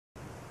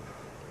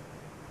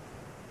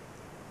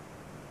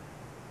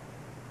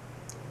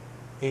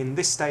In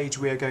this stage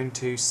we are going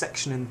to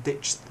section and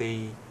ditch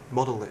the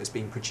model that has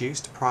been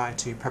produced prior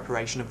to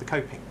preparation of the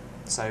coping.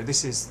 So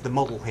this is the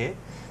model here,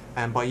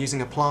 and by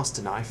using a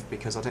plaster knife,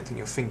 because I don't think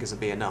your fingers will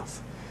be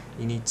enough,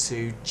 you need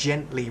to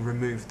gently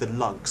remove the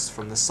lugs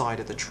from the side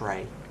of the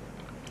tray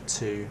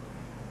to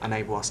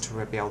enable us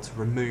to be able to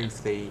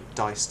remove the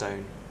die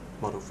stone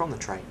model from the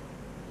tray.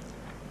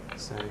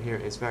 So here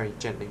it is, very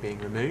gently being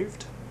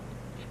removed.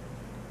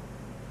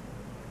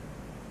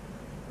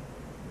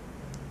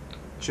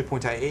 Should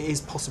point out, it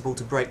is possible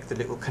to break the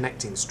little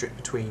connecting strip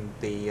between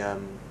the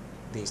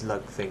these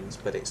lug things,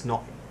 but it's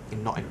not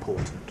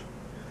important.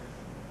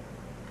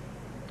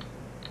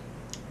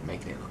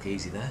 Making it look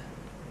easy there.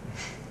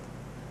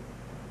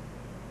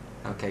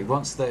 Okay,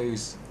 once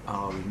those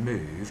are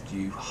removed,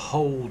 you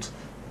hold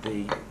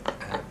the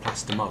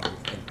plaster model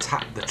and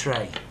tap the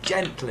tray,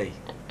 gently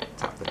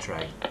tap the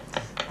tray,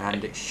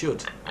 and it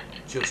should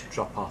just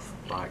drop off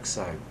like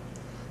so.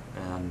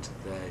 And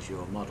there's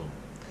your model.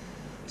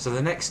 So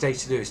the next stage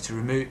to do is to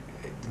remove.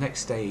 The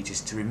next stage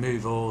is to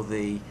remove all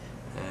the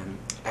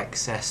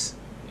excess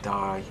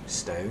die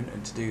stone,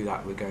 and to do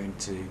that we're going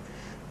to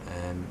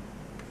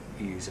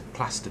use a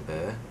plaster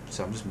burr.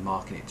 So I'm just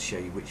marking it to show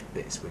you which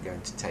bits we're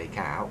going to take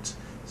out.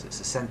 So it's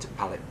the centre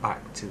pallet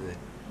back to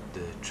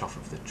the trough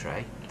of the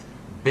tray.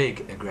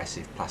 Big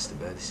aggressive plaster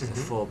burr. This is a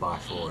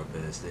 4x4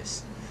 burrs.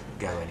 This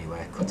go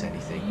anywhere, cut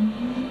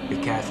anything. Be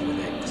careful with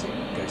it because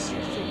it goes through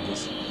your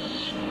fingers.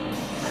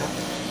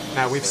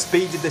 Now we've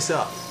speeded this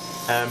up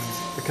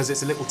because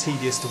it's a little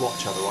tedious to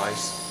watch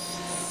otherwise,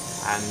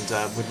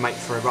 and would make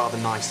for a rather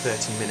nice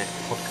 30-minute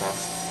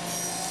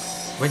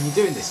podcast. When you're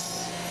doing this,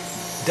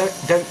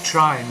 don't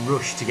try and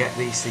rush to get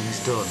these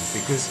things done,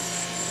 because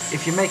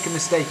if you make a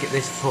mistake at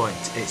this point,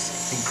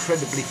 it's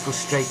incredibly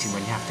frustrating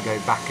when you have to go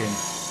back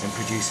and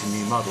produce a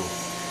new model.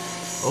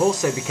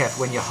 Also be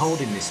careful when you're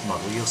holding this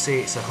model. You'll see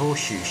it's a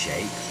horseshoe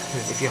shape.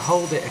 If you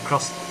hold it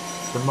across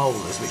the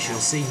molars, which you'll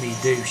see me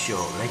do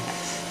shortly,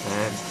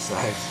 so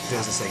as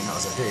I say, not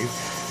as I do,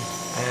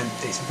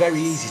 it's very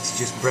easy to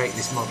just break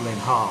this model in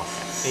half.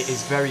 It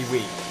is very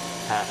weak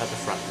at the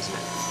front, isn't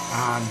it?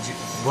 And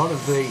one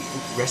of the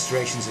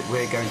restorations that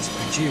we're going to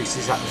produce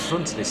is at the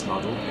front of this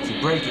model. If you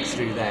break it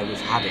through there,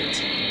 we've had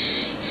it.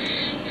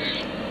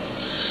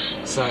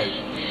 So,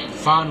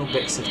 final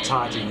bits of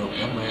tidying up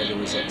then where there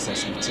was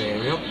excess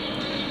material.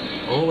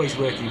 Always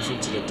working in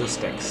front of the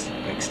dust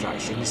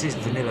extraction. This is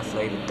vanilla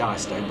flavoured die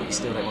stone, but you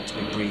still don't want to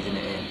be breathing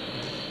it in.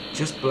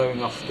 Just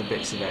blowing off the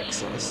bits of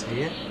excess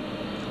here.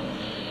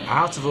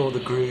 Out of all the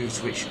grooves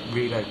which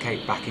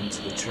relocate back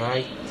into the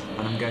tray,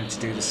 and I'm going to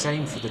do the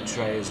same for the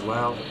tray as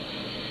well,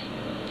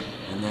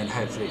 and then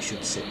hopefully it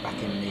should sit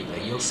back in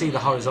neatly. You'll see the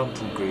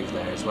horizontal groove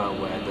there as well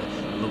where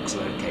the lugs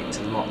locate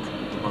to lock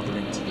the model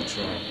into the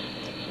tray.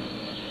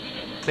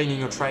 Cleaning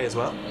your tray as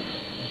well,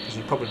 because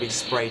you probably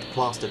sprayed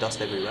plaster dust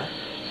everywhere.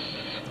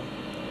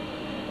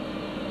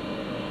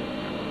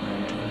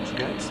 And in she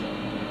goes.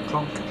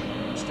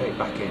 Clonk, straight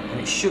back in, and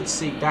it should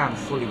seep down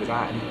fully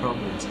without any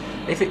problems.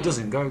 If it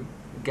doesn't, go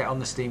get on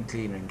the steam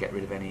cleaner and get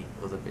rid of any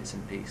other bits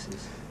and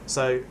pieces.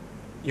 So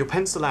you'll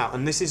pencil out,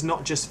 and this is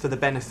not just for the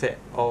benefit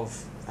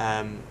of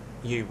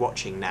you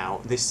watching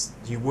now.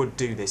 You would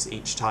do this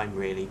each time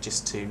really,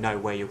 just to know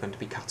where you're going to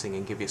be cutting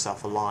and give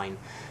yourself a line.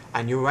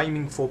 And you're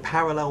aiming for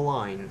parallel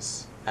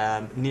lines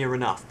near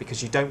enough,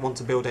 because you don't want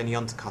to build any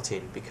undercut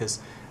in,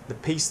 because the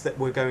piece that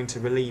we're going to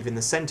relieve in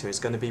the centre is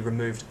going to be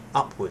removed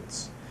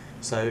upwards.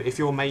 So if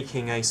you're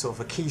making a sort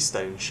of a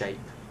keystone shape,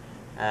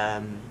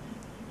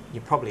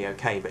 you're probably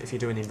okay, but if you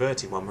do an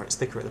inverted one where it's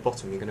thicker at the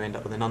bottom, you're going to end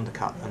up with an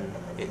undercut and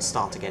it's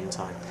start again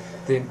time.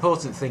 The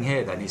important thing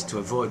here then is to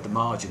avoid the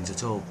margins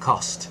at all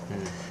cost.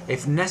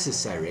 If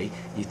necessary,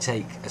 you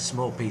take a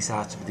small piece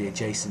out of the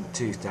adjacent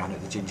tooth down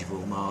at the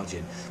gingival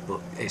margin,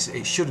 but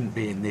it shouldn't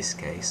be in this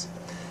case.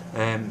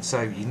 So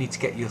you need to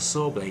get your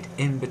saw blade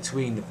in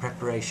between the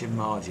preparation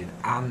margin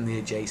and the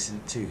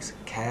adjacent tooth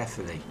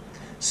carefully.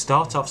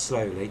 Start off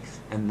slowly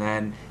and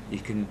then you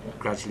can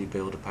gradually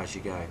build up as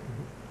you go.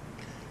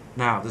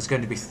 Now there's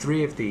going to be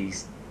 3 of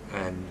these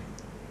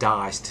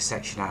dies to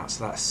section out,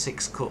 so that's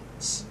 6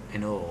 cuts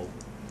in all.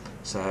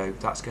 So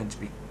that's going to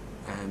be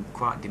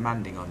quite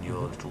demanding on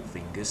your little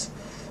fingers.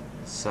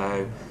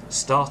 So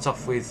start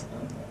off with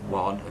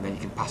 1 and then you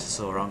can pass the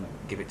saw on,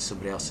 give it to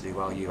somebody else to do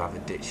while you have a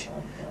ditch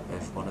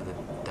of one of the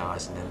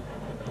dies, and then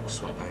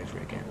swap over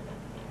again.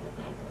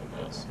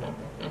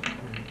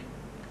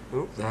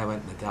 There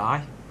went the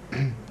die.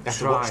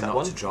 Try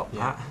not to drop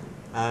that.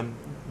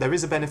 There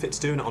is a benefit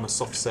to doing it on a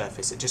soft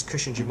surface. It just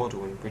cushions your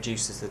model and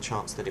reduces the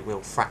chance that it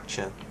will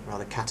fracture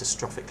rather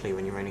catastrophically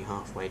when you're only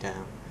halfway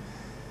down.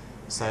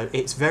 So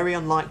it's very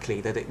unlikely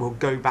that it will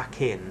go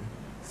back in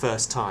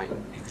first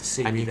time. You can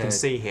see, and you can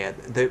see here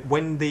that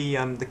when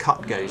the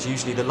cut goes,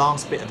 usually the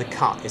last bit of the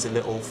cut is a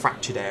little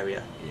fractured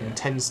area and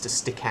tends to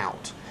stick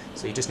out.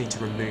 So you just need to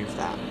remove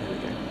that. There we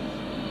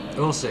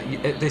go. Also,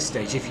 at this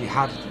stage, if you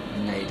had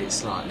made it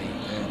slightly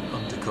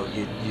undercut,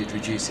 you'd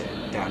reduce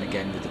it down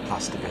again with the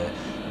plaster burr.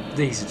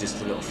 These are just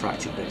the little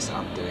fractured bits that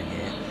I'm doing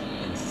here,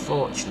 and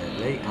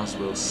Unfortunately, as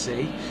we'll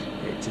see,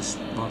 it just,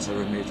 once I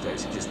remove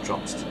those, it just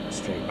drops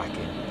straight back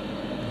in.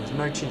 There's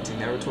no cheating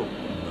there at all.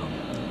 None.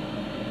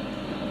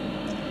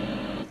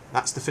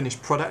 That's the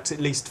finished product,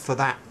 at least for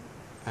that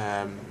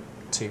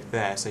tooth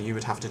there, so you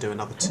would have to do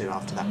another 2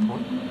 after that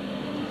point.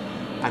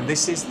 And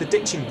this is the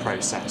ditching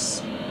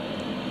process.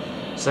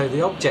 So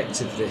the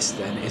object of this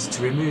then is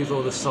to remove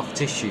all the soft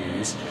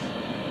tissues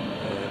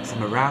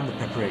from around the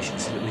preparation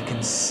so that we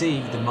can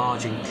see the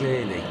margin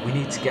clearly. We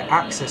need to get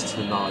access to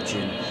the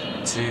margin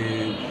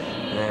to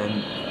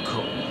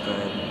cut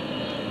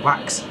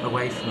wax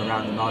away from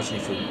around the margin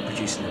if we're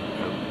producing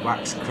a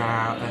wax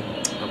crown,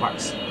 a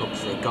wax up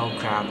for a gold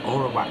crown,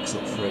 or a wax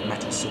up for a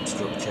metal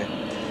substructure.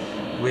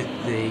 With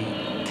the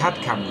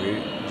CAD/CAM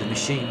route, the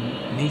machine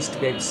needs to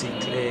be able to see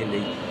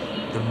clearly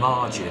the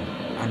margin,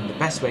 and the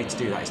best way to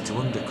do that is to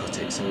undercut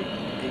it so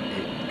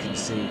it can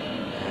see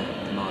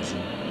the margin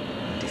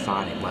and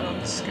define it well on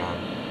the scan.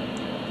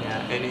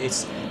 Yeah, and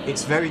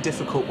it's very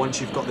difficult once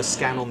you've got the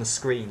scan on the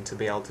screen to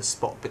be able to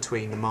spot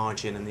between the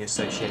margin and the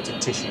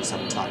associated tissue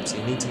sometimes, so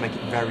you need to make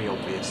it very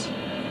obvious.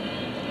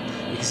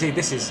 You can see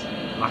this is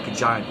like a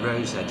giant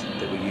rose head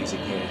that we're using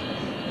here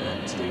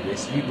to do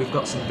this. We've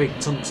got some big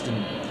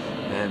tungsten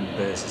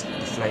bursts,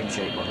 the flame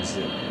shaped ones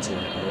that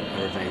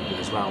are available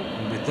as well,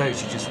 and with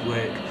those you just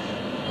work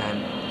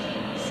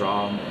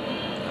from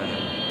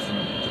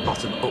the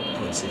bottom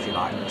upwards, if you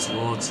like,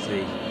 towards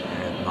the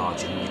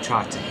margin, and you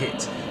try to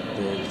hit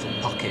the little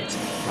pocket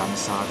down the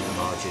side of the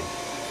margin.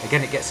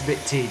 Again, it gets a bit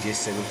tedious,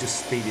 so we've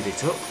just speeded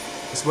it up.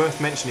 It's worth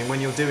mentioning when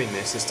you're doing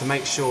this is to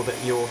make sure that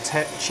your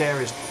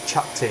chair is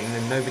chucked in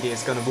and nobody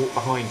is going to walk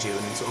behind you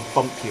and sort of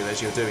bump you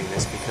as you're doing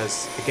this,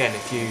 because again,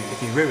 if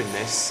you ruin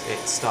this,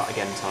 it's start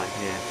again time.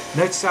 Yeah.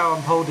 Notice how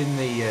I'm holding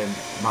the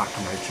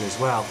micromotor as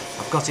well.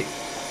 I've got it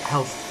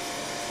held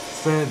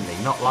firmly,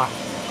 not like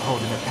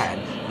holding a pen,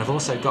 and I've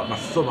also got my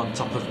thumb on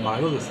top of my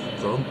other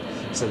thumb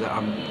so that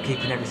I'm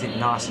keeping everything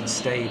nice and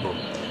stable.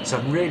 So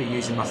I'm really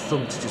using my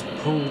thumb to just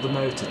pull the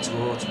motor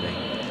towards me.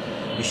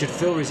 You should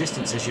feel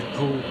resistance as you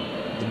pull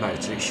the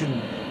motor. It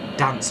shouldn't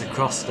dance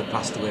across the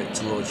plasterwork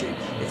towards you.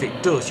 If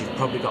it does, you've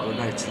probably got the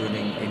motor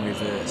running in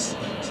reverse,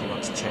 so you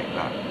want to check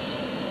that.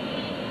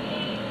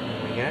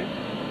 There we go.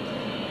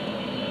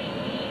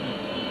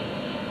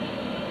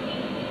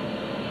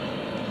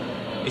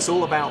 It's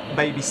all about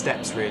baby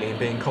steps really, and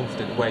being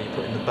confident where you're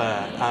putting the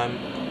burr.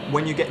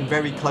 When you're getting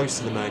very close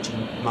to the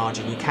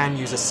margin, you can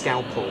use a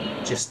scalpel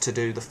just to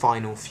do the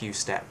final few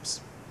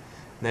steps.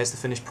 And there's the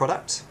finished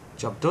product.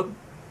 Job done.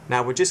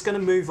 Now we're just going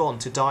to move on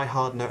to die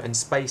hardener and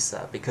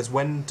spacer, because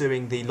when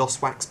doing the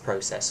lost wax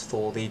process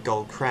for the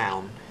gold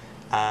crown,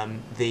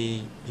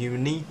 you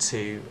need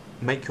to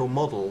make your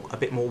model a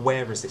bit more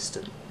wear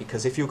resistant,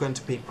 because if you're going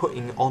to be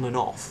putting on and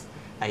off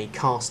a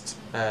cast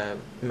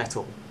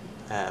metal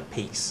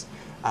piece,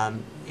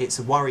 it's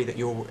a worry that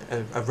you'll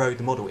erode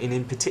the model,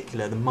 in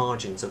particular the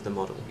margins of the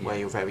model, where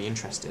you're very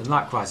interested. And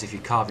likewise, if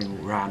you're carving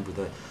around with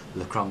a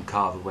Lacron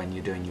carver when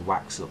you're doing your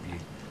wax up,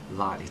 you're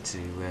likely to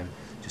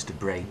just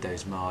abrade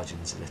those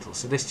margins a little.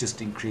 So this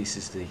just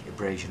increases the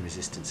abrasion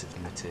resistance of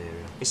the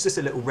material. It's just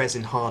a little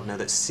resin hardener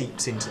that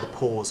seeps into the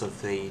pores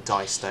of the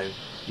die stone.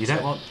 You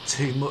don't want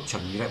too much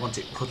on, you don't want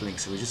it puddling,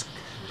 so we just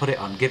put it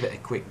on, give it a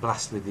quick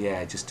blast with the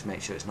air just to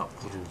make sure it's not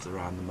puddled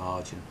around the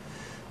margin.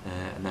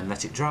 And then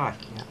let it dry.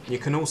 Yeah. You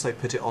can also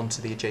put it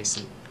onto the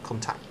adjacent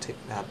contact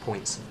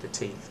points of the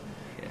teeth.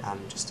 Yeah.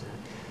 Just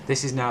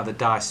This is now the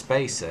die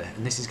spacer,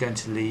 and this is going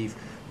to leave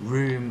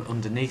room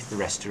underneath the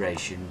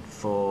restoration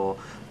for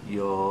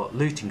your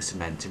luting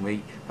cement, and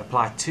we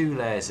apply 2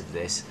 layers of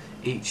this,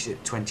 each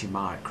at 20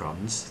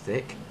 microns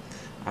thick,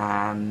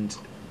 and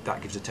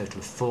that gives a total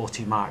of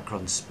 40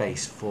 micron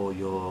space for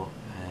your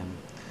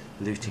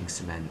luting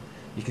cement.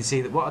 You can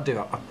see that what I do,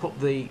 I put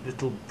the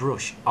little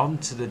brush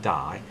onto the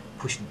die,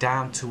 push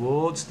down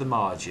towards the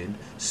margin,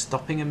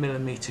 stopping a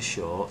millimetre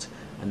short,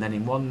 and then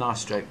in one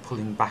nice stroke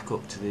pulling back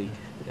up to the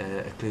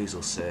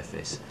occlusal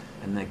surface.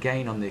 And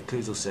again on the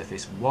occlusal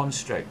surface, one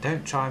stroke.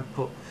 Don't try and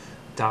put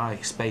die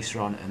spacer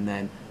on and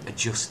then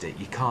adjust it.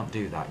 You can't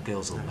do that.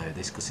 Girls will know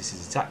this, because this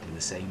is exactly the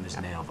same as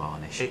nail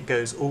varnish. It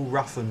goes all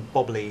rough and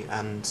bobbly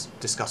and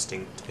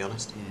disgusting, to be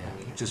honest.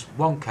 Yeah, just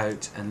one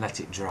coat and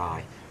let it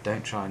dry.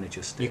 Don't try and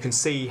adjust it. You can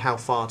see how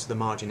far to the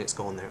margin it's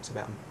gone there. It's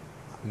about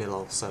a mil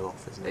or so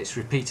off, isn't it? It's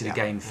repeated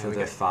again for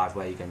the 5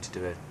 where you're going to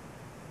do a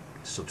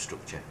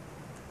substructure.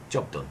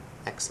 Job done.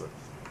 Excellent.